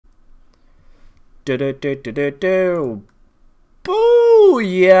Do do do do do do. Boo!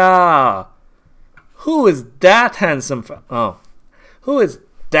 Yeah. Who is that handsome? Who is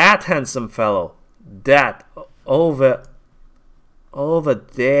that handsome fellow? That over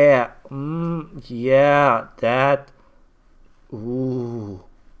there. Yeah, that. Ooh,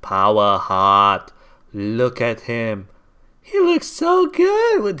 power heart. Look at him. He looks so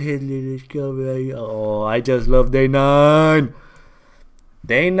good with his little strawberry. Oh, I just love day 9.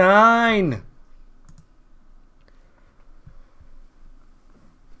 Day 9.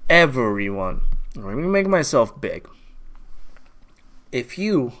 Everyone, let me make myself big. If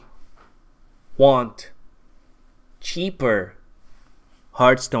you want cheaper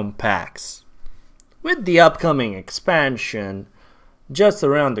Hearthstone packs with the upcoming expansion just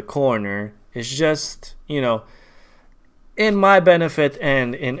around the corner, it's just, you know, in my benefit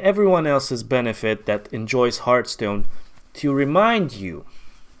and in everyone else's benefit that enjoys Hearthstone, to remind you.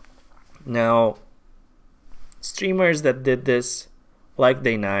 Now, streamers that did this, like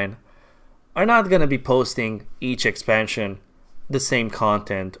Day 9, are not going to be posting each expansion the same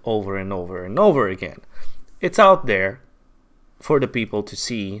content over and over and over again. It's out there for the people to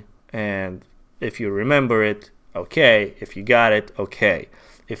see, and if you remember it, okay. If you got it, okay.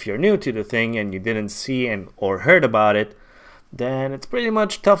 If you're new to the thing and you didn't see and or heard about it, then it's pretty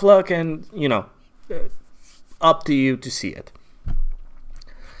much tough luck and, you know, up to you to see it.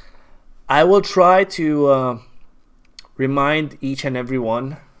 I will try to remind each and every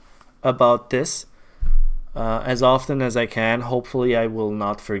one about this as often as I can. Hopefully I will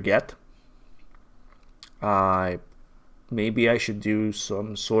not forget. Maybe I should do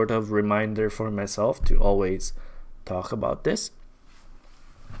some sort of reminder for myself to always talk about this.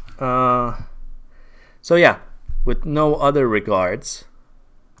 So yeah, with no other regards,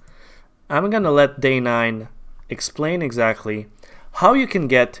 I'm gonna let Day 9 explain exactly how you can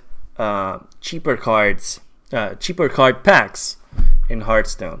get cheaper card packs in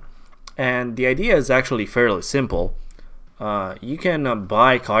Hearthstone. And the idea is actually fairly simple. You can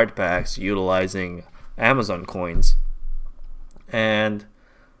buy card packs utilizing Amazon coins, and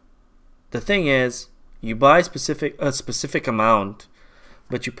the thing is, you buy a specific amount,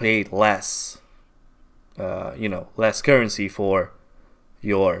 but you pay less. Less currency for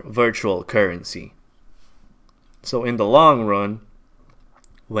your virtual currency. So in the long run,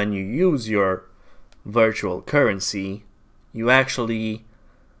 when you use your virtual currency, you actually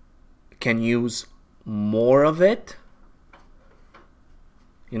can use more of it.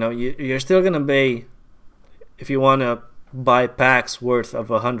 You know, you're still gonna pay, if you want to buy packs worth of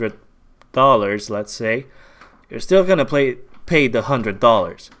 $100, let's say, you're still gonna pay the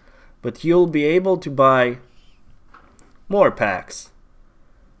 $100, but you'll be able to buy more packs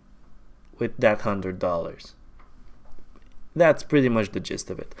with that $100. That's pretty much the gist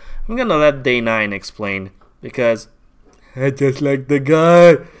of it. I'm gonna let Day 9 explain, because I just like the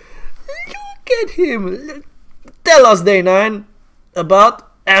guy. Look at him. Tell us, Day 9,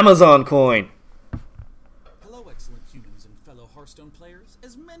 about Amazon coin. Hello, excellent humans and fellow Hearthstone players.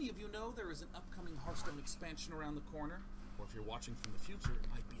 As many of you know, there is an upcoming Hearthstone expansion around the corner, or if you're watching from the future, it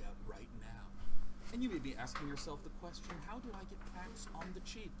might be out right now. And you may be asking yourself the question, how do I get packs on the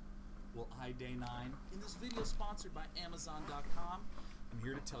cheap? Well, I, Day 9, in this video sponsored by Amazon.com, I'm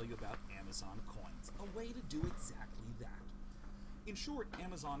here to tell you about Amazon Coins, a way to do exactly that. In short,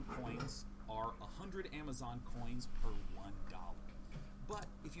 Amazon Coins are 100 Amazon coins per $1. But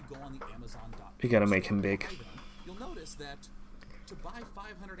if you go on the Amazon.com, You gotta make him big. You'll notice that to buy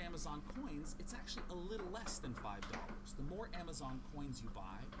 500 Amazon coins, it's actually a little less than $5. The more Amazon coins you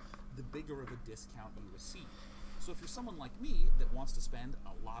buy, the bigger of a discount you receive. So if you're someone like me that wants to spend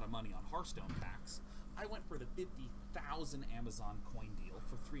a lot of money on Hearthstone packs, I went for the 50,000 Amazon coin deal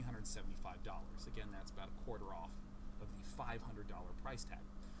for $375. Again, that's about a quarter off of the $500 price tag.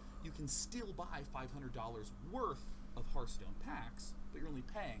 You can still buy $500 worth of Hearthstone packs, but you're only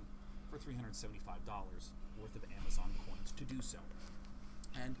paying for $375 worth of Amazon coins to do so.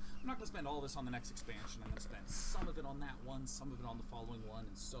 And I'm not going to spend all this on the next expansion. I'm going to spend some of it on that one, some of it on the following one,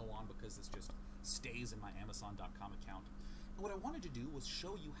 and so on, because this just stays in my Amazon.com account. And what I wanted to do was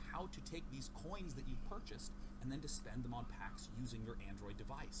show you how to take these coins that you've purchased and then to spend them on packs using your Android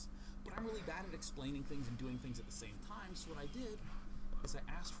device. But I'm really bad at explaining things and doing things at the same time, so what I did is I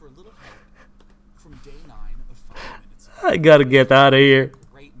asked for a little help from Day 9 of 5 minutes ago. I gotta get out of here.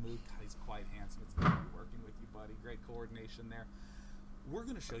 Great mood. God, he's quite handsome. It's good to be working with you, buddy. Great coordination there. We're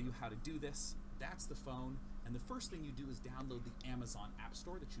going to show you how to do this. That's the phone. And the first thing you do is download the Amazon App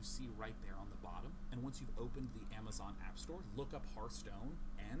Store that you see right there on the bottom. And once you've opened the Amazon App Store, look up Hearthstone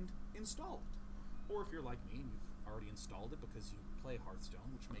and install it. Or if you're like me and you've already installed it because you play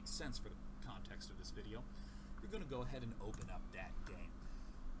Hearthstone, which makes sense for the context of this video, you're going to go ahead and open up that game.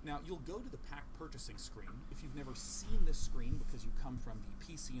 Now, you'll go to the pack purchasing screen. If you've never seen this screen because you come from the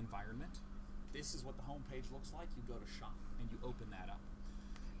PC environment, this is what the home page looks like. You go to shop and you open that up.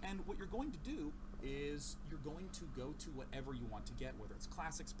 And what you're going to do is you're going to go to whatever you want to get, whether it's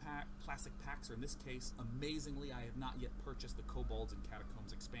classic packs, or in this case, amazingly, I have not yet purchased the Kobolds and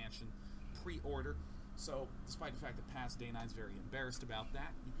Catacombs expansion pre-order. So, despite the fact that past Day 9 is very embarrassed about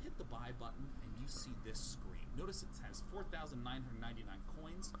that, you hit the buy button and you see this screen. Notice it has 4,999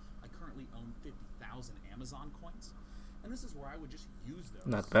 coins. I currently own 50,000 Amazon coins. And this is where I would just use those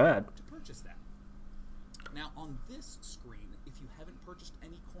Not bad. to purchase that. Now, on this screen, if you haven't purchased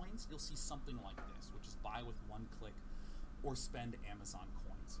any coins, you'll see something like this, which is buy with one click or spend Amazon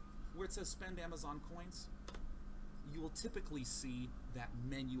coins. Where it says spend Amazon coins, you will typically see that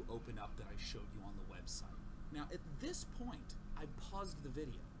menu open up that I showed you on the website. Now, at this point, I paused the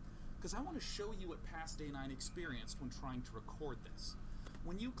video because I want to show you what past Day 9 experienced when trying to record this.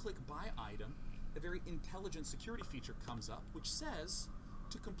 When you click buy item, a very intelligent security feature comes up which says,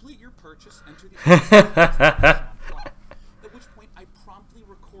 to complete your purchase, enter the at which point I promptly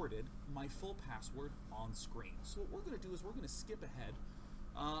recorded my full password on screen. So what we're going to do is we're going to skip ahead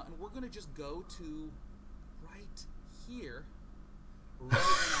and we're going to just go to right here, right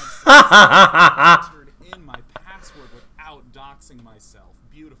when I've entered in my password without doxing myself.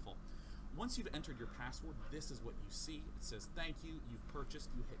 Beautiful. Once you've entered your password, this is what you see. It says thank you, you've purchased,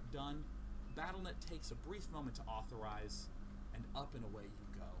 you hit done. BattleNet takes a brief moment to authorize, and up and away you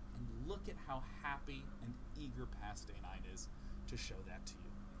go. And look at how happy and eager past Day 9 is to show that to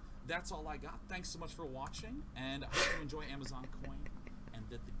you. That's all I got. Thanks so much for watching, and I hope you enjoy Amazon Coin, and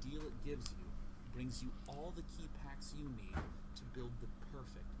that the deal it gives you brings you all the key packs you need to build the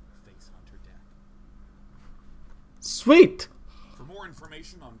perfect Face Hunter deck. Sweet! For more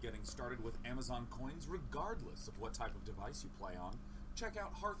information on getting started with Amazon Coins, regardless of what type of device you play on, check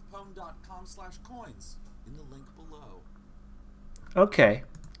out hearthstone.com/coins in the link below. Okay.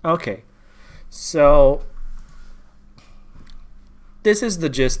 So, this is the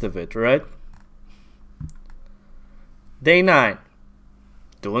gist of it, right? Day 9.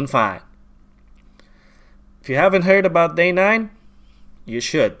 Doing fine. If you haven't heard about Day 9, you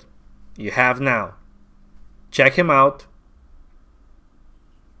should. You have now. Check him out.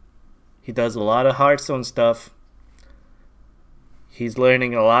 He does a lot of Hearthstone stuff. He's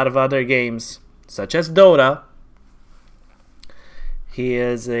learning a lot of other games, such as Dota. He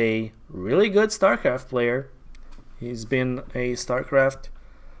is a really good StarCraft player. He's been a StarCraft,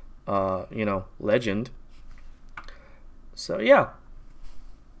 legend. So yeah,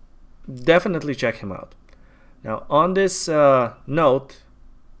 definitely check him out. Now on this note,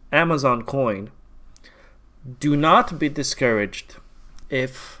 Amazon Coin, do not be discouraged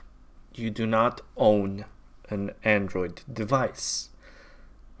if you do not own an Android device.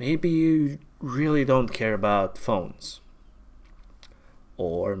 Maybe you really don't care about phones.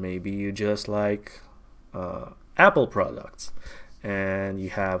 Or maybe you just like Apple products and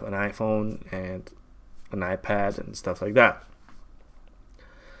you have an iPhone and an iPad and stuff like that.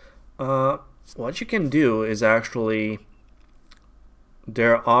 What you can do is actually,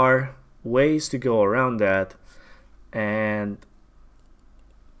 there are ways to go around that, and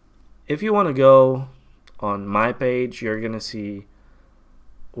if you want to go on my page, you're gonna see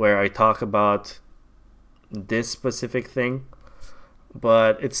where I talk about this specific thing,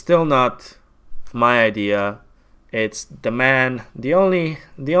 but it's still not my idea. It's the man, the only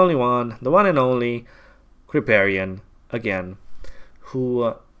one, the one and only Kriparian, again,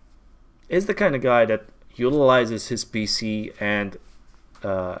 who is the kind of guy that utilizes his PC and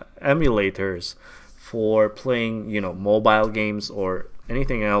emulators for playing, mobile games or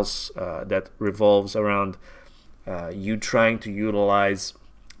anything else that revolves around you trying to utilize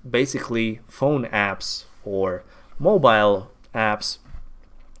basically phone apps or mobile apps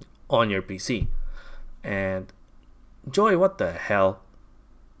on your PC. And Joy, what the hell?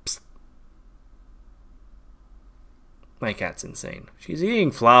 Psst. My cat's insane. She's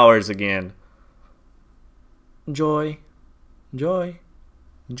eating flowers again. Joy.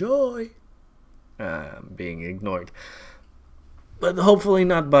 I'm being ignored. But hopefully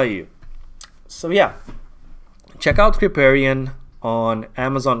not by you. So yeah, check out Kriparian on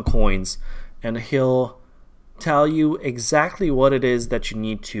Amazon Coins, and he'll tell you exactly what it is that you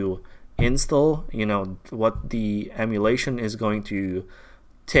need to install, what the emulation is going to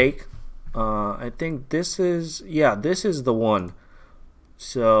take. I think this is the one.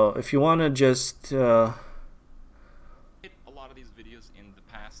 So if you want to just a lot of these videos in the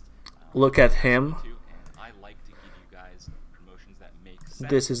past, look at him. I like to give you guys promotions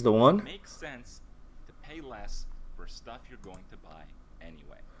this is the one. It makes sense to pay less for stuff you're going to buy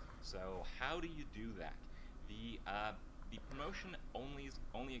anyway. So how do you do that? The promotion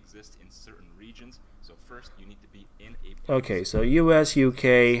only exists in certain regions. So first you need to be in a Okay, so US,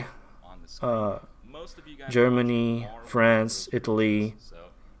 UK, on the screen. Most of you guys Germany, are France, those Italy,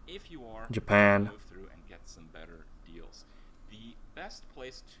 so if you are, Japan. move through and get some better deals. The best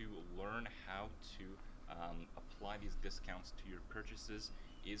place to learn how to apply these discounts to your purchases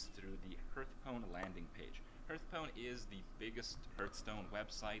is through the Hearthstone landing page. Hearthstone is the biggest Hearthstone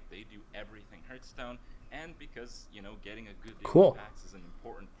website. They do everything Hearthstone, and because, you know, getting a good deal Cool. of packs is an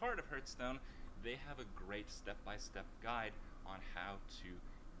important part of Hearthstone, they have a great step-by-step guide on how to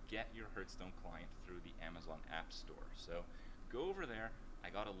get your Hearthstone client through the Amazon App Store. So go over there. I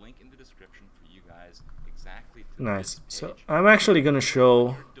got a link in the description for you guys exactly to Nice. this So page. I'm actually gonna show.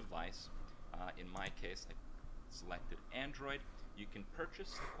 Your device. In my case, I selected Android. You can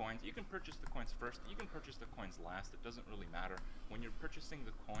purchase the coins. You can purchase the coins first. You can purchase the coins last. It doesn't really matter. When you're purchasing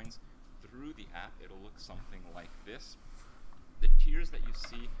the coins through the app, it'll look something like this. The tiers that you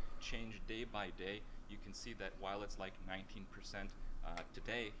see change day by day. You can see that while it's like 19%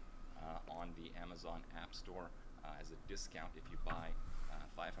 today on the Amazon App Store as a discount if you buy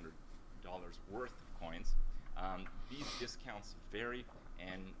 $500 worth of coins. These discounts vary,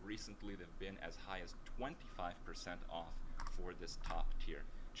 and recently they've been as high as 25% off for this top tier.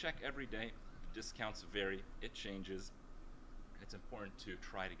 Check every day. The discounts vary. It changes. It's important to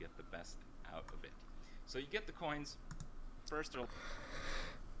try to get the best out of it. So you get the coins. First,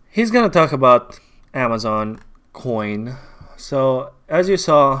 He's gonna talk about Amazon Coin. So as you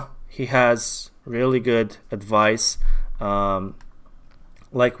saw, he has really good advice.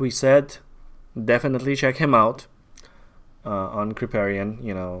 Like we said, definitely check him out on Kriparian.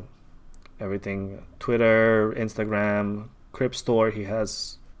 You know, everything: Twitter, Instagram, Crip Store. He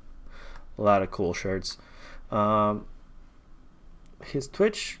has a lot of cool shirts. His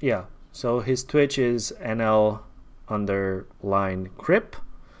Twitch, yeah. So his Twitch is NL_Crip.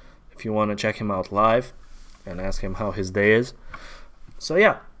 If you want to check him out live and ask him how his day is. So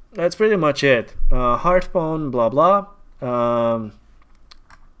yeah, that's pretty much it. Hearthstone, blah blah.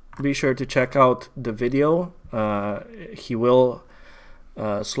 Be sure to check out the video. He will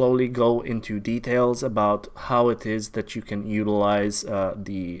slowly go into details about how it is that you can utilize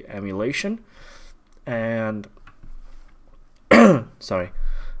the emulation. And sorry.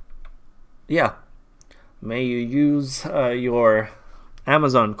 Yeah. May you use your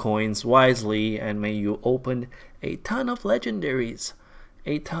Amazon coins wisely, and may you open a ton of legendaries.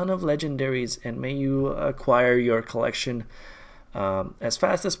 And may you acquire your collection as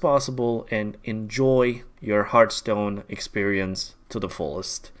fast as possible and enjoy your Hearthstone experience to the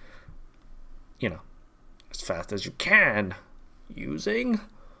fullest. You know, as fast as you can, using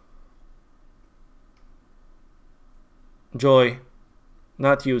Joy.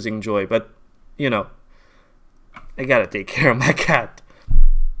 Not using Joy, but you know, I gotta take care of my cat.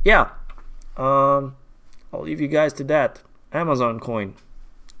 Yeah, I'll leave you guys to that. Amazon coin.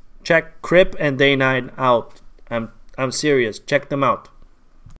 Check Crip and Day9 out. I'm serious. Check them out.